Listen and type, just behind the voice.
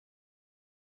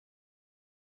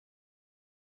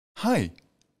Hi,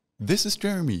 this is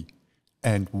Jeremy,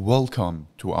 and welcome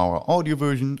to our audio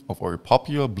version of our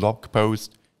popular blog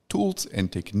post, Tools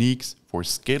and Techniques for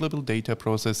Scalable Data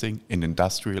Processing in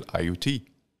Industrial IoT.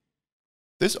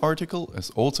 This article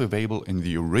is also available in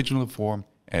the original form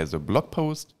as a blog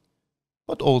post,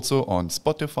 but also on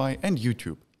Spotify and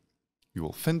YouTube. You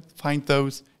will find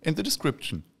those in the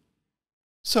description.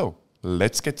 So,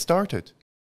 let's get started.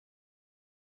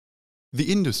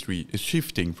 The industry is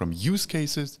shifting from use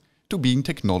cases to being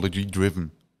technology-driven.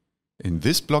 In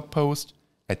this blog post,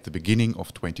 at the beginning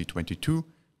of 2022,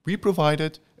 we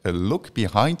provided a look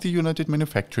behind the United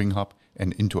Manufacturing Hub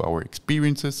and into our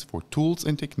experiences for tools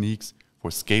and techniques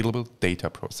for scalable data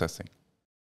processing.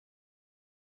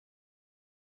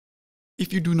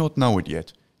 If you do not know it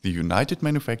yet, the United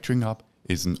Manufacturing Hub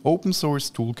is an open-source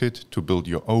toolkit to build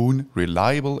your own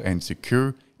reliable and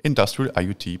secure industrial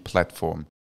IoT platform.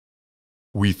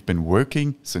 We've been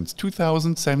working since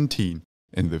 2017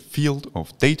 in the field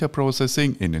of data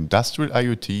processing in industrial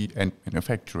IoT and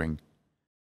manufacturing.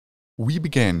 We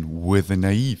began with a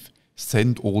naive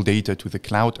send all data to the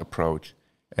cloud approach,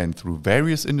 and through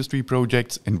various industry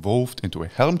projects involved into a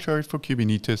Helm chart for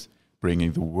Kubernetes,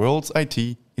 bringing the world's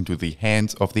IT into the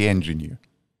hands of the engineer.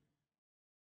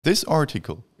 This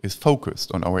article is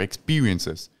focused on our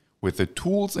experiences with the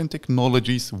tools and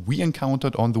technologies we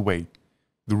encountered on the way,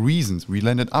 the reasons we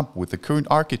landed up with the current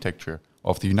architecture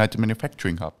of the United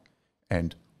Manufacturing Hub,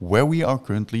 and where we are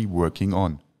currently working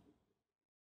on.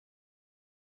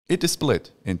 It is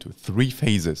split into 3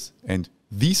 phases, and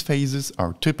these phases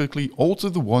are typically also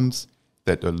the ones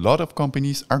that a lot of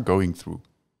companies are going through.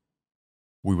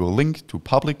 We will link to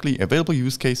publicly available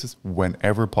use cases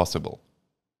whenever possible.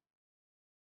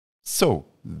 So,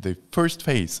 the first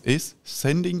phase is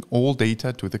sending all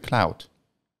data to the cloud.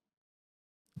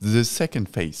 The second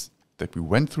phase that we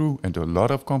went through and a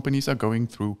lot of companies are going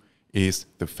through is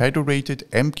the federated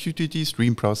MQTT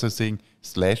stream processing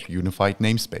 / unified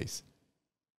namespace.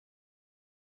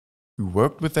 We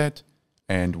worked with that,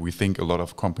 and we think a lot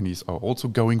of companies are also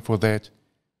going for that.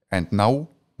 And now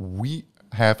we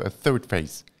have a third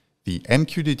phase, the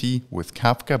MQTT with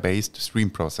Kafka-based stream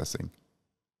processing.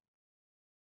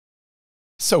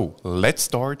 So let's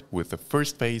start with the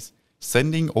first phase,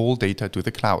 sending all data to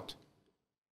the cloud.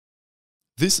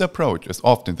 This approach is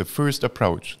often the first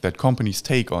approach that companies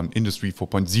take on Industry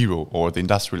 4.0 or the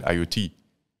Industrial IoT.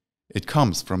 It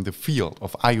comes from the field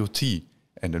of IoT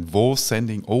and involves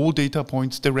sending all data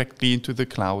points directly into the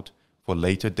cloud for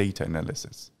later data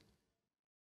analysis.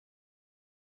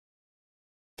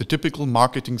 The typical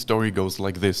marketing story goes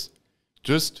like this: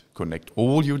 just connect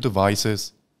all your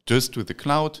devices just to the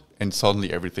cloud and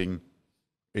suddenly everything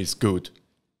is good.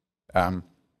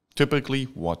 Typically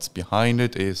what's behind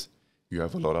it is you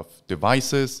have a lot of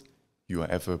devices, you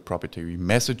have a proprietary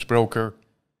message broker,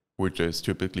 which is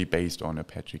typically based on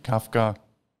Apache Kafka.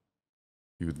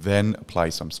 You then apply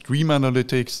some stream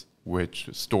analytics, which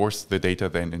stores the data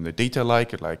then in the data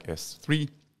lake like S3,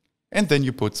 and then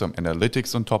you put some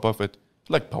analytics on top of it,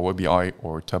 like Power BI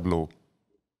or Tableau.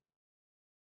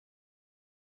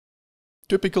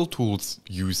 Typical tools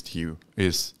used here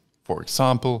is, for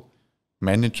example,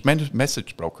 managed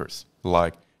message brokers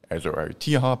like Azure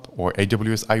IoT Hub or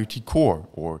AWS IoT Core,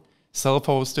 or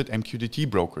self-hosted MQTT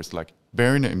brokers like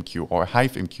BaryonMQ or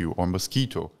HiveMQ or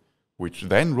Mosquito, which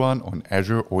then run on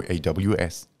Azure or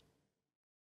AWS.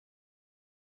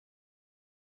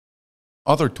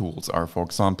 Other tools are, for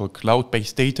example,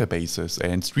 cloud-based databases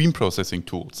and stream processing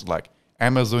tools like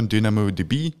Amazon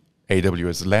DynamoDB,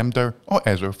 AWS Lambda, or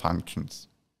Azure Functions.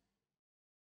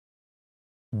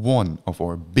 One of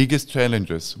our biggest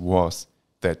challenges was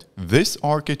that this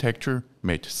architecture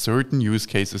made certain use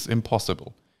cases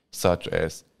impossible, such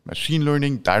as machine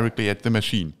learning directly at the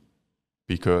machine,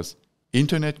 because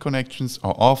internet connections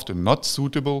are often not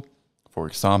suitable, for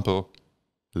example,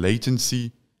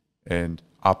 latency and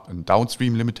up and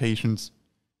downstream limitations,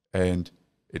 and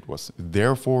it was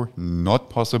therefore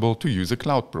not possible to use a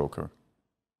cloud broker.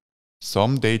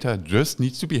 Some data just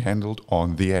needs to be handled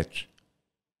on the edge.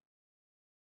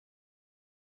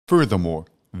 Furthermore,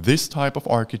 this type of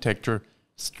architecture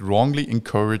strongly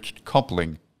encouraged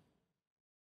coupling.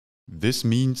 This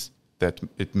means that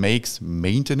it makes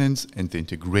maintenance and the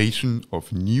integration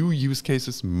of new use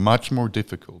cases much more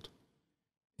difficult.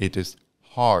 It is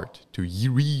hard to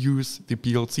reuse the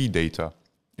PLC data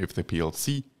if the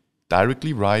PLC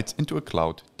directly writes into a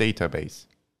cloud database.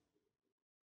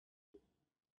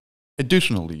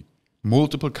 Additionally,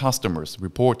 multiple customers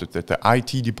reported that the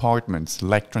IT departments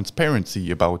lacked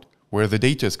transparency about where the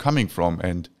data is coming from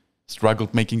and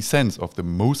struggled making sense of the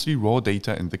mostly raw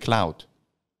data in the cloud.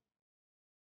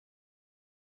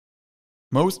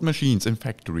 Most machines in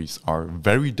factories are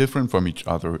very different from each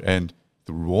other, and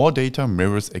the raw data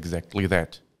mirrors exactly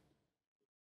that.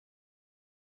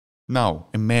 Now,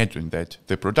 imagine that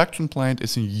the production plant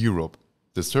is in Europe,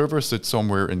 the server sits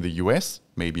somewhere in the US,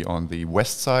 maybe on the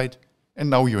west side, and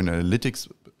now you're an analytics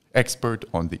expert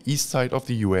on the east side of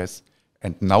the US,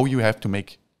 and now you have to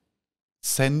make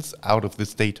sense out of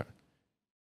this data.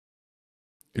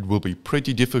 It will be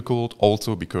pretty difficult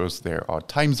also because there are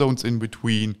time zones in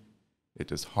between.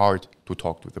 It is hard to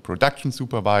talk to the production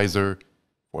supervisor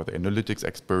or the analytics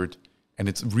expert, and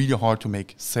it's really hard to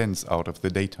make sense out of the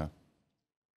data.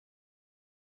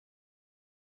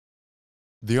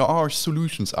 There are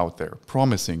solutions out there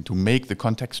promising to make the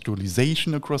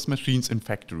contextualization across machines in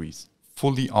factories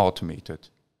fully automated.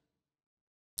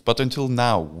 But until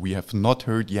now, we have not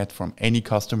heard yet from any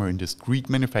customer in discrete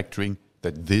manufacturing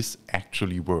that this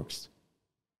actually works.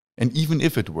 And even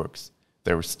if it works,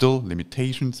 there are still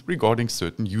limitations regarding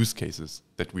certain use cases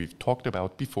that we've talked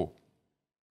about before.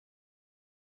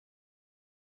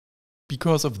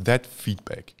 Because of that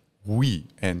feedback, we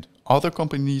and other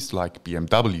companies like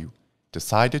BMW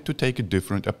decided to take a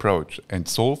different approach and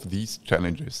solve these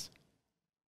challenges.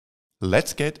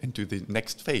 Let's get into the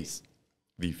next phase,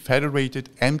 the federated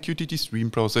MQTT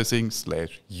stream processing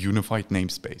 / unified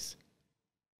namespace.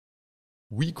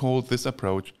 We call this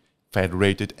approach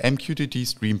federated MQTT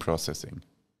stream processing.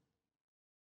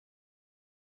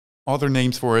 Other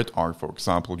names for it are, for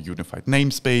example, unified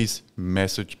namespace,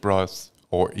 message bus,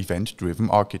 or event-driven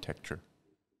architecture.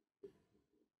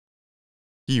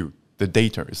 Here, the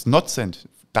data is not sent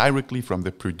directly from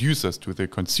the producers to the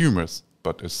consumers,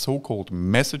 but a so-called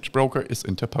message broker is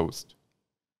interposed.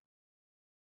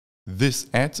 This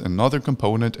adds another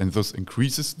component and thus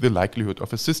increases the likelihood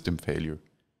of a system failure.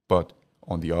 But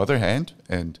on the other hand,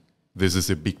 and this is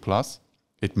a big plus,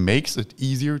 it makes it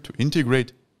easier to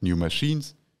integrate new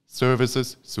machines,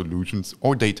 services, solutions,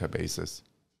 or databases.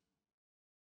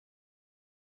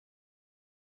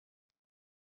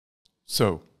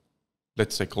 So,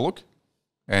 let's take a look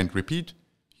and repeat.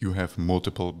 You have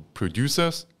multiple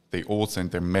producers, they all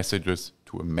send their messages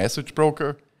to a message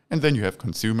broker, and then you have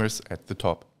consumers at the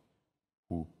top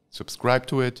who subscribe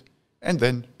to it and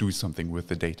then do something with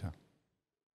the data.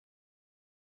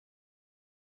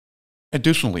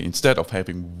 Additionally, instead of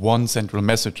having one central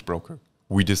message broker,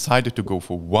 we decided to go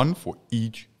for one for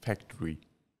each factory.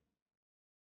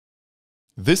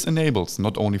 This enables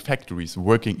not only factories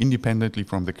working independently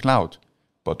from the cloud,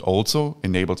 but also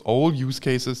enables all use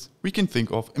cases we can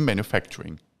think of in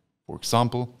manufacturing, for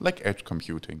example, like edge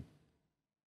computing.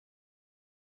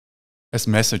 As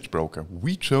message broker,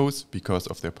 we chose, because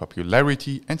of their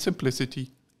popularity and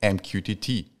simplicity,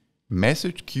 MQTT,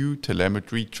 Message Queue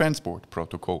Telemetry Transport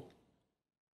Protocol.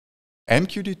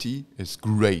 MQTT is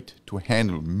great to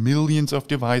handle millions of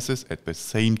devices at the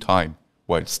same time,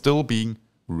 while still being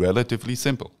relatively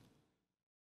simple,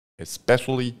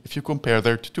 especially if you compare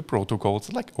that to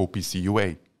protocols like OPC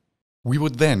UA. We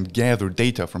would then gather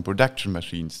data from production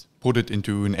machines, put it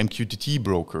into an MQTT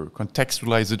broker,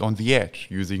 contextualize it on the edge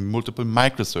using multiple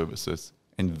microservices,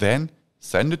 and then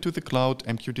send it to the cloud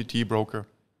MQTT broker,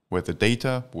 where the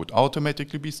data would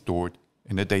automatically be stored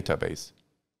in a database.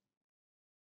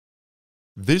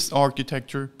 This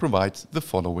architecture provides the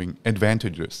following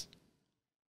advantages.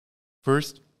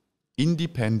 First,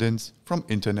 independence from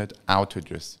internet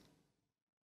outages.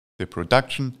 The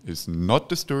production is not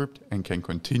disturbed and can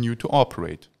continue to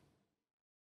operate.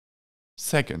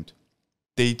 Second,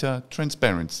 data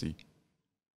transparency.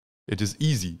 It is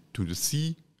easy to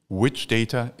see which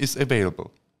data is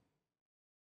available.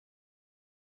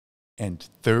 And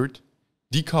third,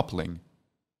 decoupling.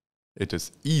 It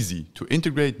is easy to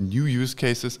integrate new use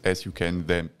cases as you can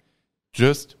then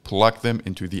just plug them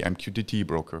into the MQTT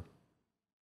broker.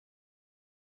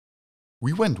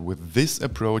 We went with this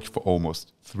approach for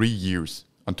almost 3 years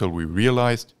until we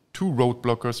realized 2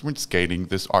 roadblockers when scaling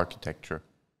this architecture.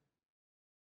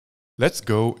 Let's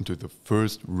go into the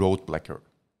first roadblocker.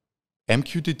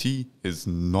 MQTT is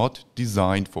not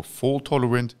designed for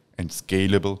fault-tolerant and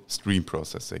scalable stream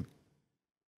processing.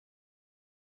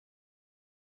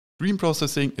 Stream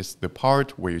processing is the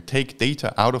part where you take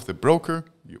data out of the broker,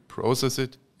 you process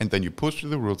it, and then you push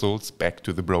the results back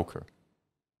to the broker.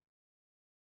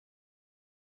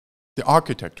 The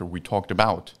architecture we talked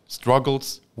about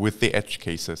struggles with the edge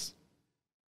cases.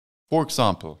 For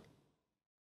example,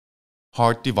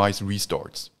 hard device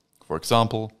restarts. For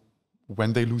example,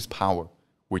 when they lose power,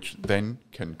 which then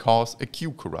can cause a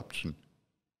queue corruption.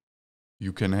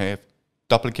 You can have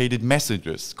duplicated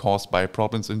messages caused by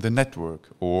problems in the network,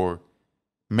 or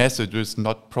messages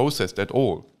not processed at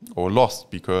all, or lost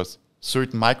because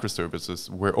certain microservices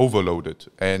were overloaded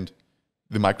and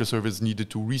the microservice needed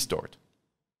to restart.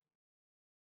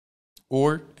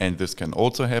 Or, and this can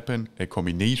also happen, a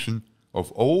combination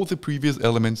of all the previous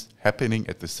elements happening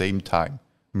at the same time,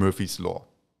 Murphy's Law.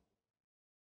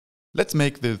 Let's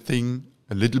make the thing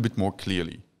a little bit more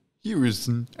clearly. Here is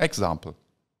an example.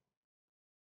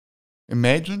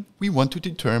 Imagine we want to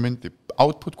determine the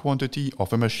output quantity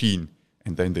of a machine,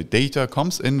 and then the data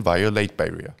comes in via light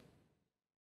barrier.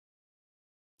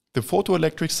 The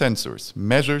photoelectric sensors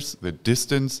measures the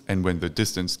distance, and when the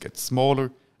distance gets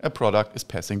smaller, a product is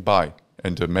passing by,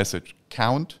 and a message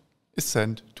count is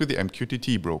sent to the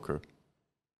MQTT broker.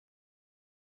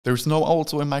 There is now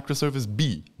also a microservice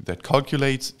B that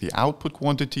calculates the output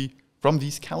quantity from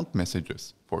these count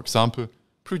messages, for example,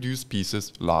 produce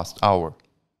pieces last hour.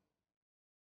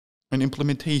 An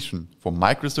implementation for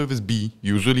microservice B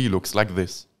usually looks like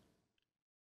this.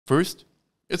 First,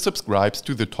 it subscribes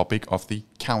to the topic of the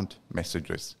count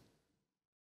messages.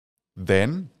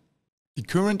 Then, the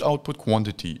current output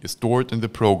quantity is stored in the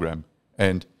program,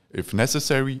 and if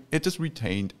necessary, it is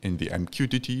retained in the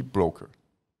MQTT broker.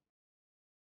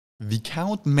 The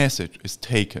count message is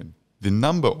taken, the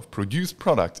number of produced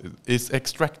products is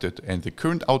extracted, and the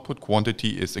current output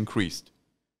quantity is increased.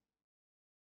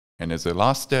 And as a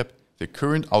last step, the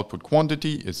current output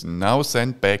quantity is now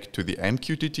sent back to the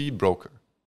MQTT broker.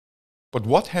 But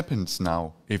what happens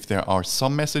now if there are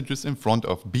some messages in front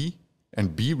of B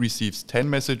and B receives 10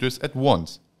 messages at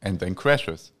once and then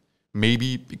crashes,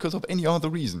 maybe because of any other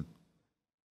reason?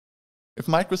 If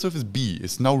microservice B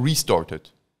is now restarted,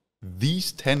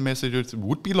 these 10 messages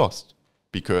would be lost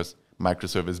because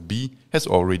microservice B has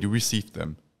already received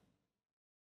them.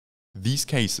 These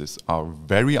cases are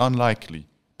very unlikely,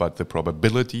 but the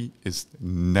probability is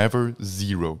never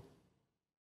zero.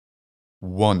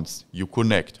 Once you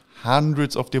connect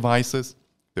hundreds of devices,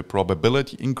 the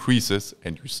probability increases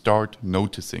and you start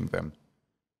noticing them.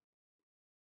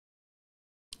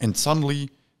 And suddenly,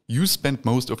 you spend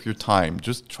most of your time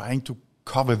just trying to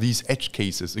cover these edge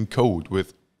cases in code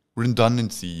with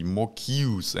redundancy, more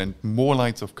queues, and more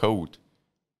lines of code.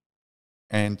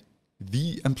 And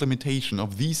the implementation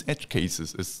of these edge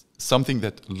cases is something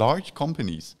that large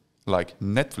companies like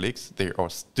Netflix, they are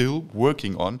still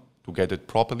working on to get it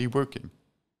properly working.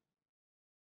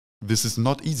 This is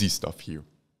not easy stuff here.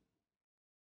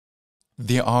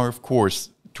 There are, of course,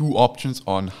 two options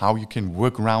on how you can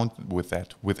work around with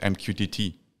that with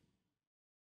MQTT.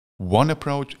 One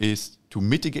approach is to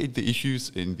mitigate the issues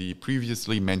in the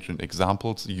previously mentioned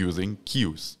examples using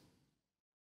queues.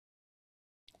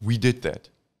 We did that.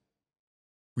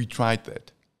 We tried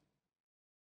that.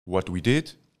 What we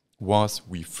did was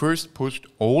we first pushed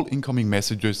all incoming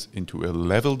messages into a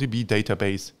LevelDB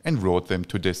database and wrote them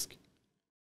to disk.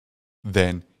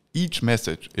 Then each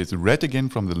message is read again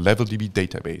from the LevelDB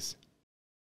database.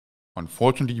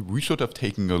 Unfortunately, we should have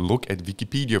taken a look at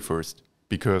Wikipedia first,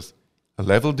 because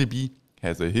LevelDB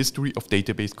has a history of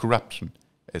database corruption,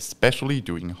 especially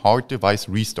during hard device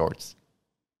restarts.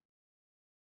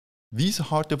 These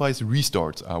hard device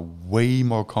restarts are way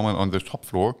more common on the shop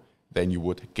floor than you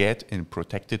would get in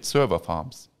protected server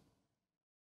farms.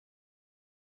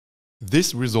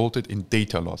 This resulted in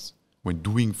data loss when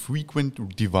doing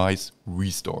frequent device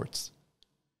restarts.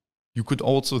 You could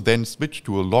also then switch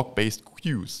to a log-based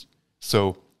queues,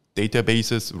 so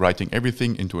databases writing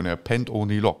everything into an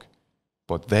append-only log.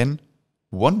 But then,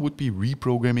 one would be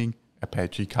reprogramming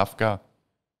Apache Kafka,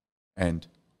 and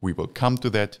we will come to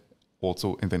that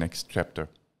also in the next chapter.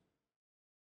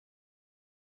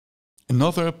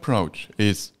 Another approach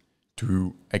is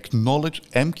to acknowledge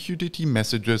MQTT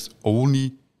messages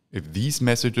only if these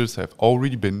messages have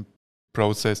already been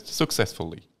processed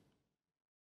successfully.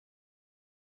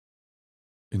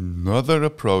 Another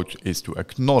approach is to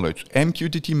acknowledge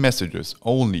MQTT messages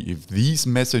only if these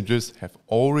messages have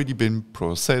already been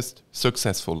processed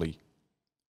successfully.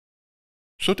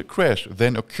 Should a crash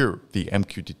then occur, the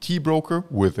MQTT broker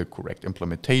with the correct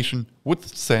implementation would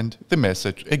send the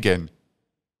message again.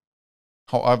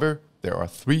 However, there are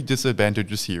three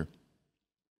disadvantages here.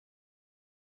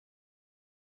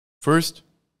 First,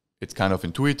 it's kind of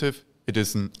intuitive, it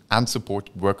is an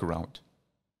unsupported workaround.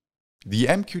 The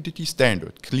MQTT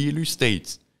standard clearly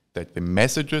states that the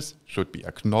messages should be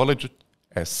acknowledged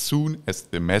as soon as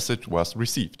the message was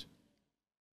received.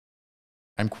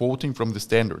 I'm quoting from the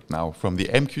standard now, from the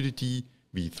MQTT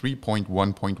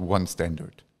v3.1.1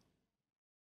 standard.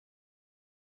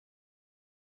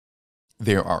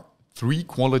 There are three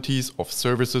qualities of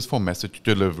services for message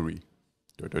delivery.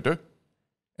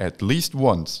 At least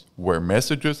once, where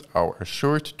messages are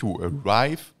assured to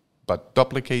arrive, but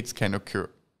duplicates can occur.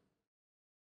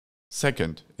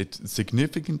 Second, it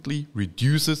significantly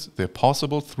reduces the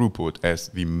possible throughput as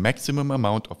the maximum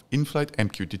amount of in-flight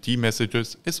MQTT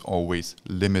messages is always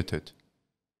limited.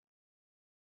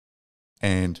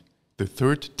 And the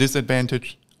third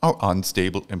disadvantage are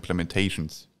unstable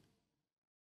implementations.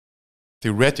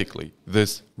 Theoretically,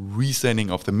 this resending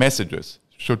of the messages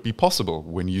should be possible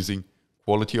when using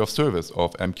quality of service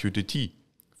of MQTT.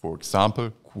 For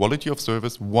example, quality of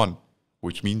service 1,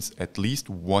 which means at least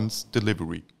once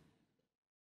delivery.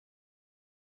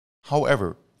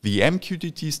 However, the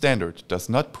MQTT standard does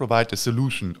not provide a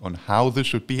solution on how this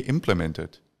should be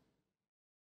implemented.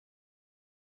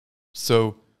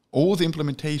 So, all the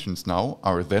implementations now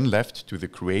are then left to the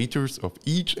creators of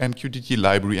each MQTT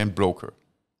library and broker.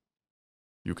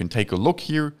 You can take a look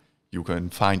here, you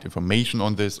can find information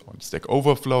on this on Stack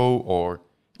Overflow, or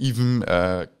even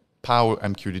Power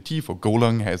MQTT for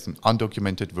Golang has an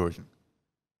undocumented version,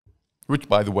 which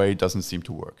by the way doesn't seem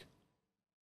to work.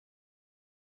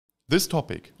 This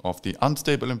topic of the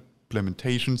unstable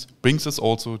implementations brings us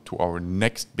also to our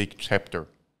next big chapter.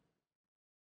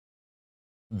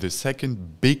 The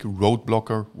second big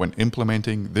roadblocker when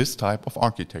implementing this type of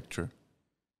architecture.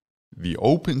 The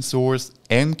open source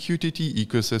MQTT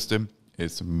ecosystem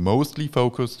is mostly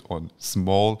focused on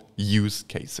small use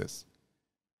cases.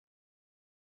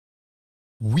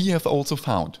 We have also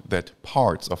found that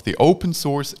parts of the open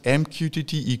source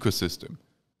MQTT ecosystem,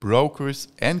 brokers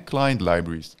and client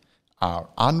libraries, are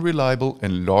unreliable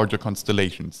in larger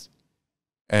constellations.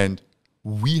 And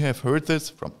we have heard this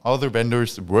from other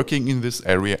vendors working in this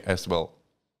area as well.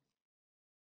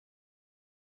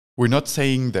 We're not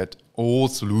saying that all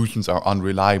solutions are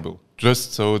unreliable,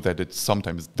 just so that it's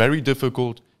sometimes very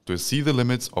difficult to see the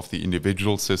limits of the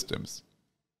individual systems.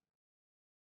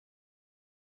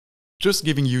 Just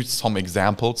giving you some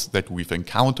examples that we've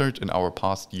encountered in our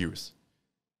past years.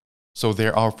 So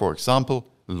there are, for example,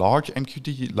 large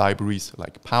MQTT libraries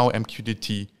like Power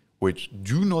MQTT, which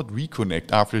do not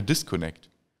reconnect after disconnect,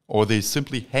 or they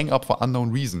simply hang up for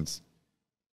unknown reasons.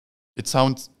 It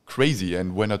sounds crazy,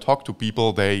 and when I talk to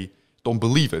people, they don't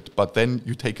believe it, but then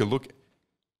you take a look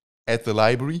at the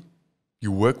library,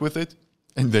 you work with it,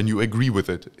 and then you agree with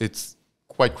it. It's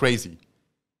quite crazy.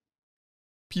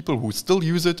 People who still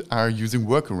use it are using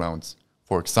workarounds.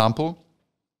 For example,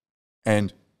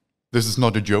 and this is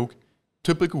not a joke,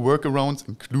 typical workarounds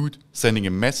include sending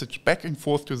a message back and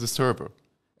forth to the server.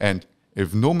 And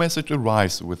if no message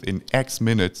arrives within X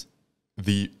minutes,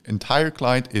 the entire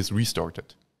client is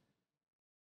restarted.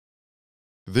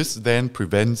 This then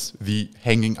prevents the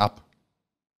hanging up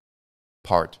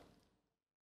part.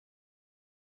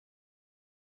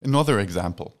 Another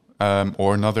example,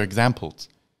 or another examples.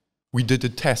 We did a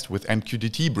test with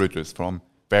MQTT bridges from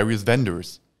various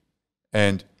vendors,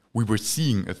 and we were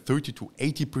seeing a 30 to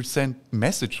 80%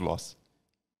 message loss.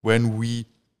 When we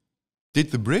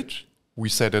did the bridge, we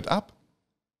set it up,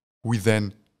 we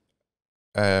then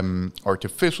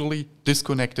artificially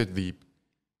disconnected the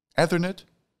Ethernet,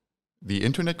 the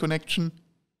internet connection,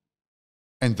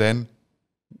 and then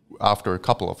after a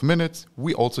couple of minutes,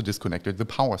 we also disconnected the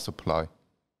power supply.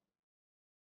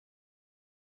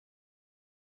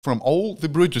 From all the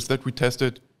bridges that we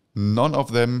tested, none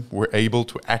of them were able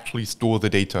to actually store the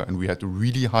data, and we had a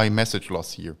really high message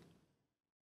loss here,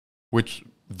 which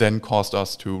then caused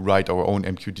us to write our own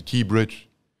MQTT bridge,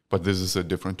 but this is a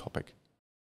different topic.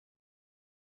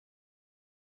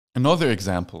 Another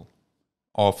example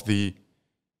of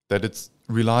that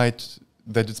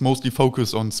it's mostly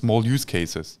focused on small use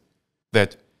cases,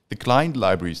 that the client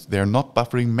libraries, they're not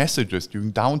buffering messages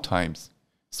during downtimes.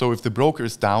 So if the broker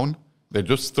is down, they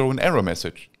just throw an error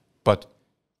message, but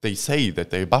they say that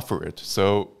they buffer it,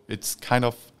 so it's kind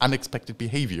of unexpected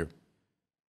behavior.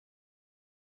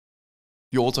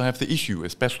 You also have the issue,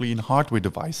 especially in hardware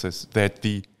devices, that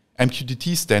the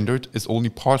MQTT standard is only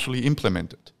partially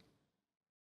implemented.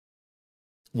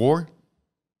 Or,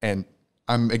 and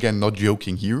I'm again not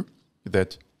joking here,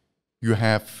 that you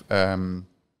have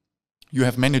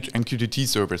managed MQTT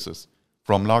services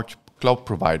from large cloud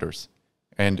providers,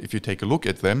 and if you take a look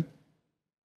at them,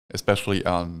 especially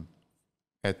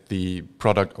at the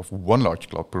product of one large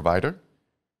cloud provider,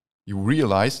 you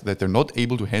realize that they're not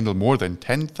able to handle more than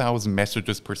 10,000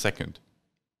 messages per second.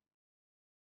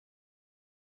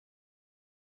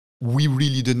 We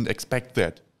really didn't expect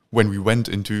that when we went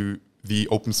into the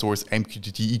open source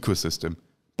MQTT ecosystem,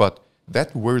 but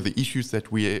that were the issues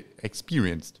that we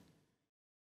experienced.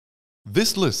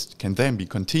 This list can then be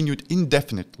continued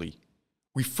indefinitely.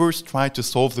 We first tried to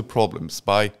solve the problems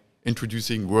by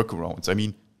introducing workarounds. I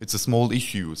mean, it's a small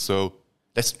issue, so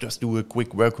let's just do a quick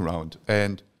workaround.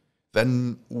 And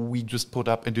then we just put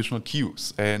up additional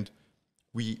queues, and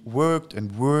We worked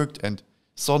and worked, and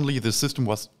suddenly the system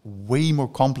was way more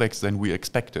complex than we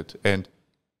expected. And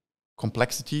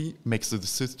complexity makes the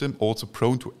system also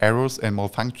prone to errors and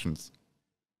malfunctions.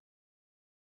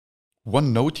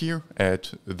 One note here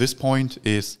at this point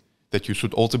is that you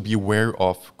should also be aware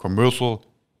of commercial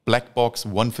black box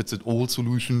one-fits-it-all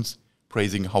solutions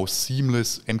praising how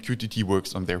seamless MQTT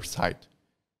works on their site.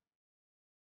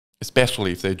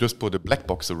 Especially if they just put a black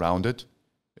box around it,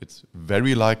 it's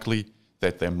very likely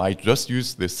that they might just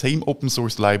use the same open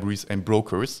source libraries and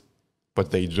brokers,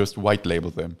 but they just white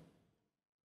label them.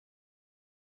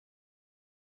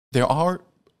 There are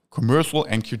commercial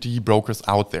MQTT brokers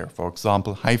out there, for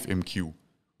example HiveMQ,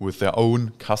 with their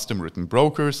own custom-written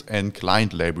brokers and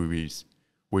client libraries,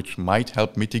 which might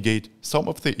help mitigate some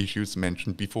of the issues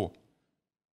mentioned before.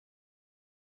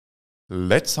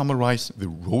 Let's summarize the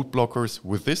roadblockers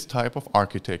with this type of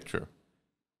architecture.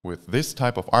 With this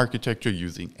type of architecture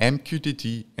using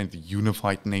MQTT and the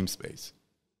unified namespace.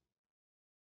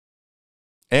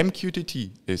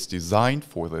 MQTT is designed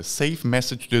for the safe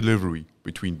message delivery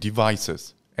between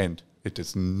devices, and it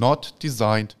is not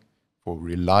designed for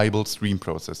reliable stream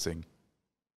processing.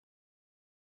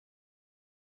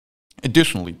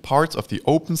 Additionally, parts of the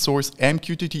open source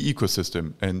MQTT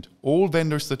ecosystem and all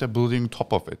vendors that are building on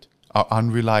top of it are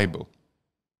unreliable.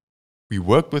 We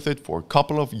worked with it for a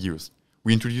couple of years.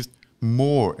 We introduced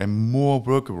more and more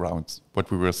workarounds,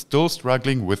 but we were still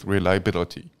struggling with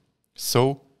reliability.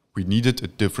 So we needed a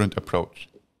different approach.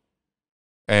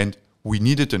 And we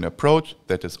needed an approach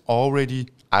that is already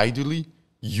ideally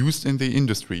used in the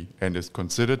industry and is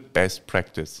considered best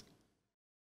practice.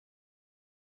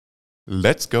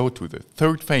 Let's go to the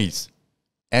third phase,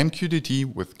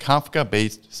 MQTT with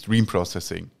Kafka-based stream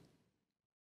processing.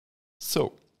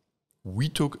 So, we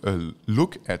took a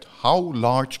look at how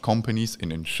large companies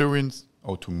in insurance,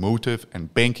 automotive,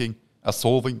 and banking are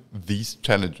solving these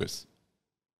challenges.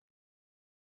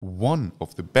 One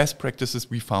of the best practices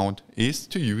we found is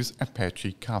to use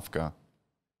Apache Kafka.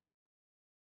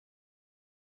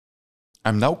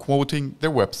 I'm now quoting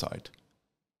their website.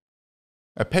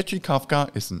 Apache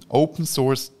Kafka is an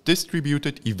open-source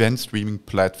distributed event streaming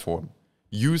platform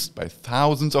used by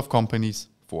thousands of companies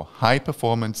for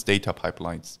high-performance data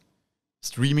pipelines,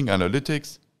 streaming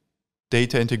analytics,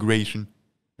 data integration,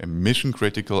 and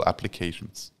mission-critical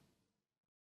applications.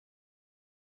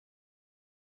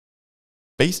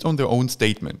 Based on their own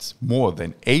statements, more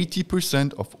than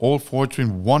 80% of all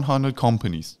Fortune 100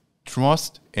 companies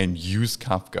trust and use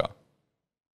Kafka.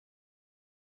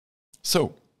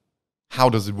 So, how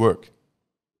does it work?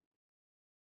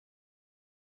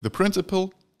 The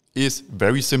principle is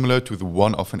very similar to the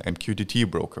one of an MQTT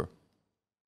broker.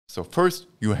 So first,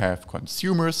 you have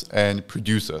consumers and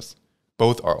producers.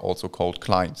 Both are also called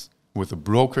clients, with a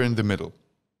broker in the middle.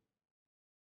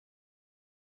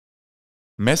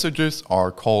 Messages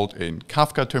are called in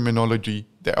Kafka terminology,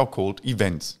 they are called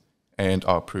events, and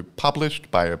are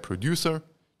published by a producer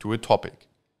to a topic,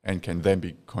 and can then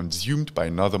be consumed by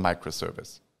another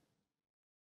microservice.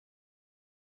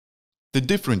 The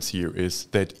difference here is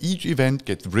that each event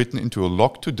gets written into a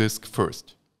log to disk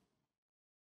first.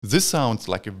 This sounds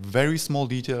like a very small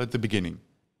detail at the beginning,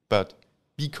 but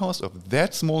because of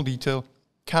that small detail,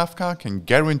 Kafka can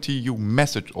guarantee you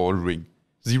message ordering,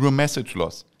 zero message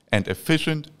loss, and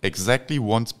efficient exactly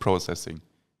once processing,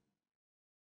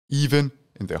 even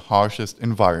in the harshest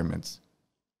environments.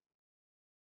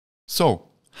 So,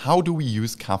 how do we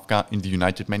use Kafka in the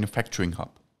United Manufacturing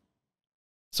Hub?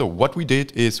 So what we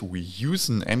did is we used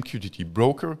an MQTT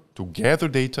broker to gather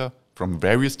data from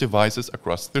various devices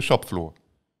across the shop floor.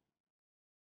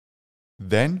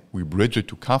 Then we bridge it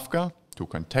to Kafka to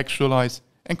contextualize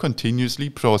and continuously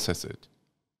process it.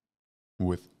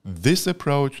 With this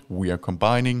approach, we are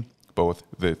combining both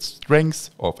the strengths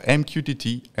of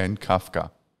MQTT and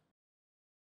Kafka.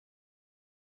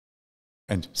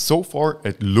 And so far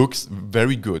it looks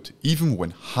very good, even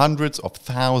when hundreds of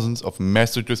thousands of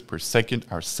messages per second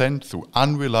are sent through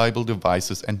unreliable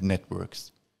devices and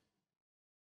networks.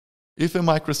 If a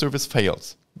microservice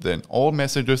fails, then all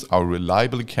messages are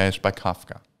reliably cached by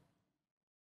Kafka.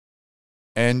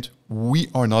 And we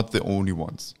are not the only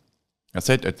ones. As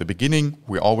said at the beginning,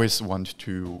 we always want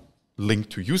to link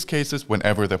to use cases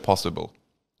whenever they're possible.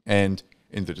 And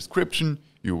in the description,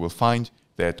 you will find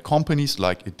that companies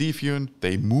like Edifion,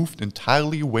 they moved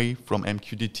entirely away from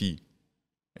MQTT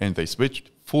and they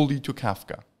switched fully to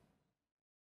Kafka.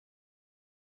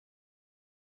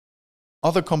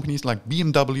 Other companies like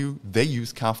BMW, they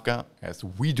use Kafka as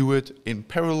we do it in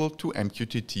parallel to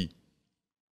MQTT.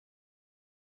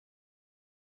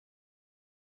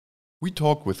 We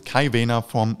talked with Kai Wehner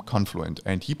from Confluent,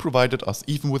 and he provided us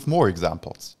even with more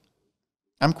examples.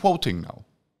 I'm quoting now.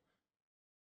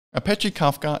 Apache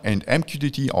Kafka and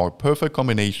MQTT are a perfect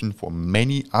combination for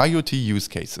many IoT use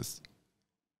cases.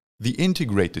 The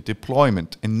integrated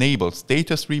deployment enables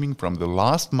data streaming from the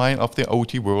last mile of the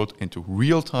OT world into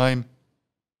real-time,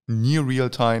 near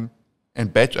real-time,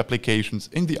 and batch applications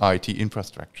in the IT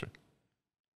infrastructure.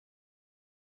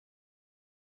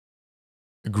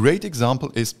 A great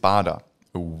example is Bada,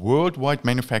 a worldwide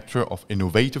manufacturer of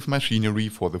innovative machinery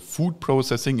for the food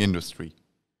processing industry.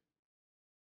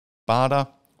 Bada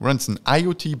runs an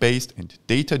IoT-based and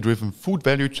data-driven food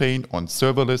value chain on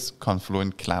serverless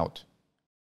Confluent Cloud.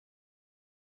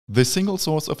 The single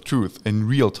source of truth in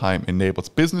real time enables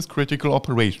business-critical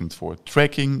operations for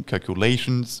tracking,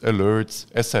 calculations, alerts,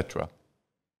 etc.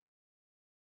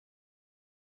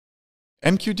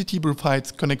 MQTT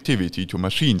provides connectivity to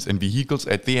machines and vehicles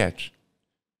at the edge.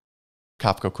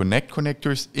 Kafka Connect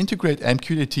connectors integrate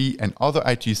MQTT and other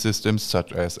IT systems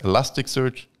such as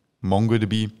Elasticsearch,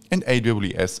 MongoDB, and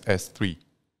AWS S3.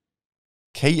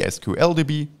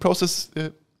 KSQLDB processes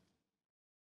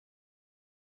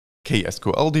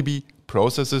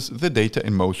the data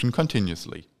in motion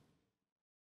continuously.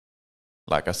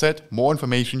 Like I said, more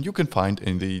information you can find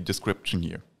in the description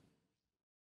here.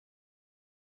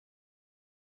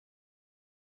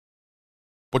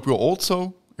 But we're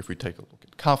also, if we take a look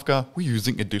at Kafka, we're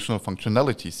using additional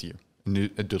functionalities here,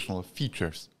 additional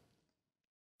features.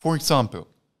 For example,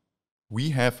 we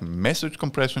have message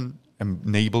compression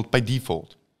enabled by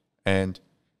default, and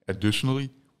additionally,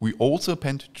 we also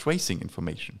append tracing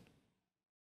information.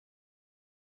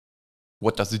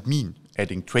 What does it mean,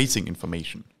 adding tracing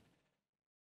information?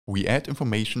 We add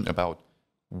information about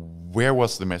where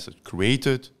was the message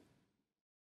created,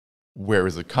 where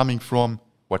is it coming from,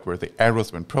 what were the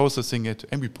errors when processing it,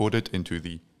 and we put it into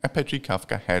the Apache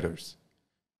Kafka headers.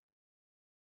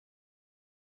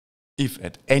 If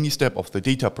at any step of the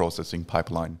data processing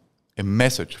pipeline a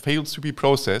message fails to be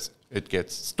processed, it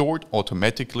gets stored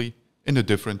automatically in a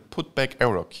different putback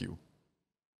error queue.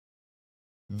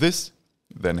 This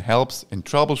then helps in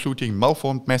troubleshooting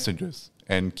malformed messages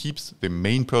and keeps the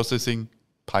main processing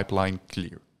pipeline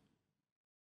clear.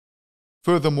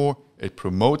 Furthermore, it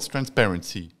promotes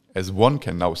transparency, as one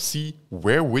can now see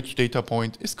where which data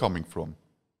point is coming from.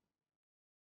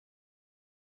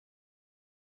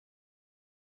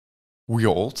 We are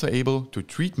also able to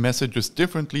treat messages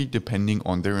differently depending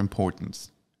on their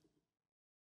importance.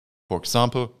 For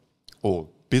example,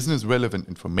 all business-relevant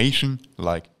information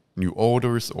like new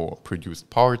orders or produced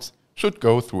parts should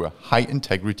go through a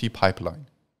high-integrity pipeline.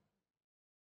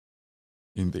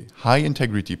 In the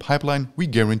high-integrity pipeline, we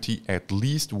guarantee at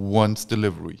least once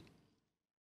delivery.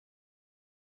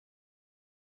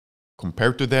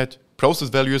 Compared to that, process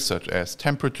values such as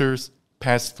temperatures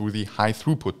pass through the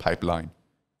high-throughput pipeline,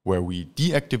 where we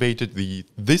deactivated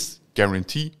this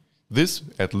guarantee, this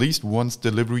at least once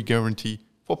delivery guarantee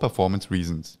for performance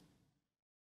reasons.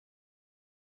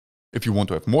 If you want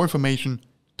to have more information,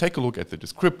 take a look at the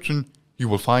description. You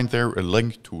will find there a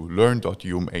link to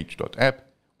learn.umh.app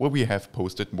where we have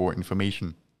posted more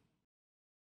information.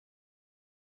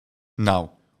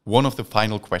 Now, one of the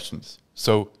final questions.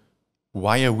 So,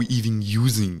 why are we even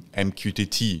using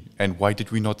MQTT and why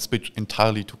did we not switch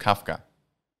entirely to Kafka?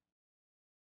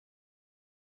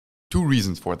 Two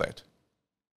reasons for that.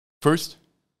 First,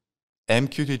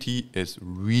 MQTT is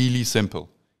really simple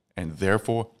and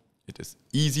therefore it is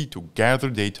easy to gather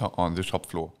data on the shop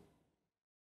floor.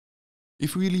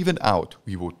 If we leave it out,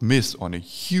 we would miss on a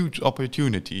huge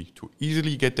opportunity to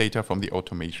easily get data from the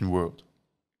automation world.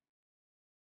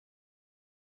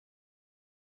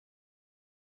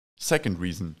 Second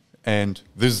reason, and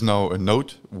this is now a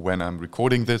note when I'm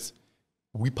recording this,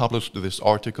 we published this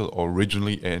article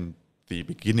originally in the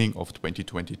beginning of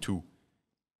 2022.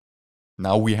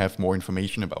 Now we have more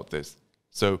information about this.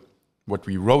 So what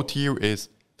we wrote here is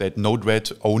that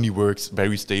Node-RED only works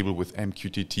very stable with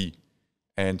MQTT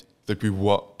and that we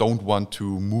don't want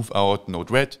to move out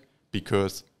Node-RED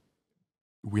because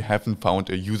we haven't found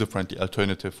a user-friendly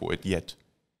alternative for it yet.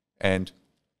 And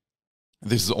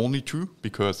this is only true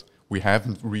because we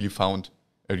haven't really found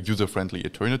a user-friendly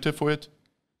alternative for it,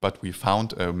 but we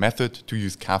found a method to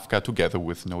use Kafka together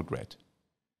with Node-RED.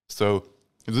 So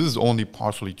this is only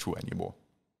partially true anymore.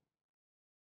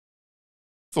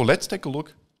 So let's take a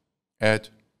look at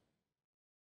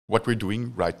what we're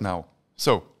doing right now.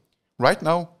 So right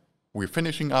now, we're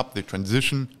finishing up the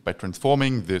transition by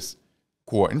transforming this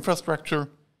core infrastructure,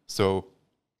 so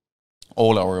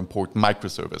all our important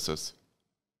microservices.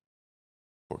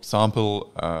 For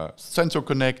example, Sensor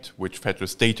Connect, which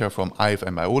fetches data from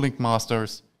IFMIO link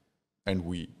masters, and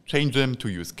we change them to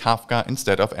use Kafka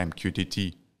instead of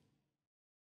MQTT.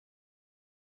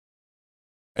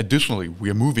 Additionally, we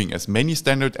are moving as many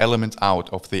standard elements out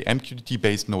of the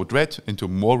MQTT-based Node-RED into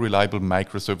more reliable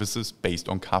microservices based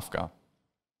on Kafka.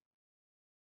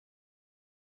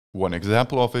 One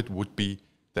example of it would be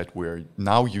that we're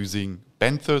now using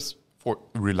Benthos for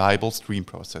reliable stream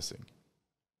processing.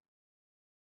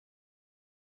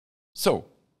 So,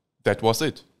 that was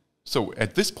it. So,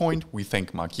 at this point, we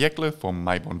thank Mark Jäckle from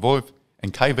Maiborn-Wolf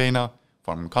and Kai Wehner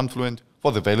from Confluent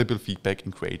for the valuable feedback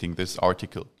in creating this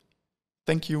article.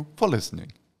 Thank you for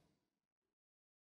listening.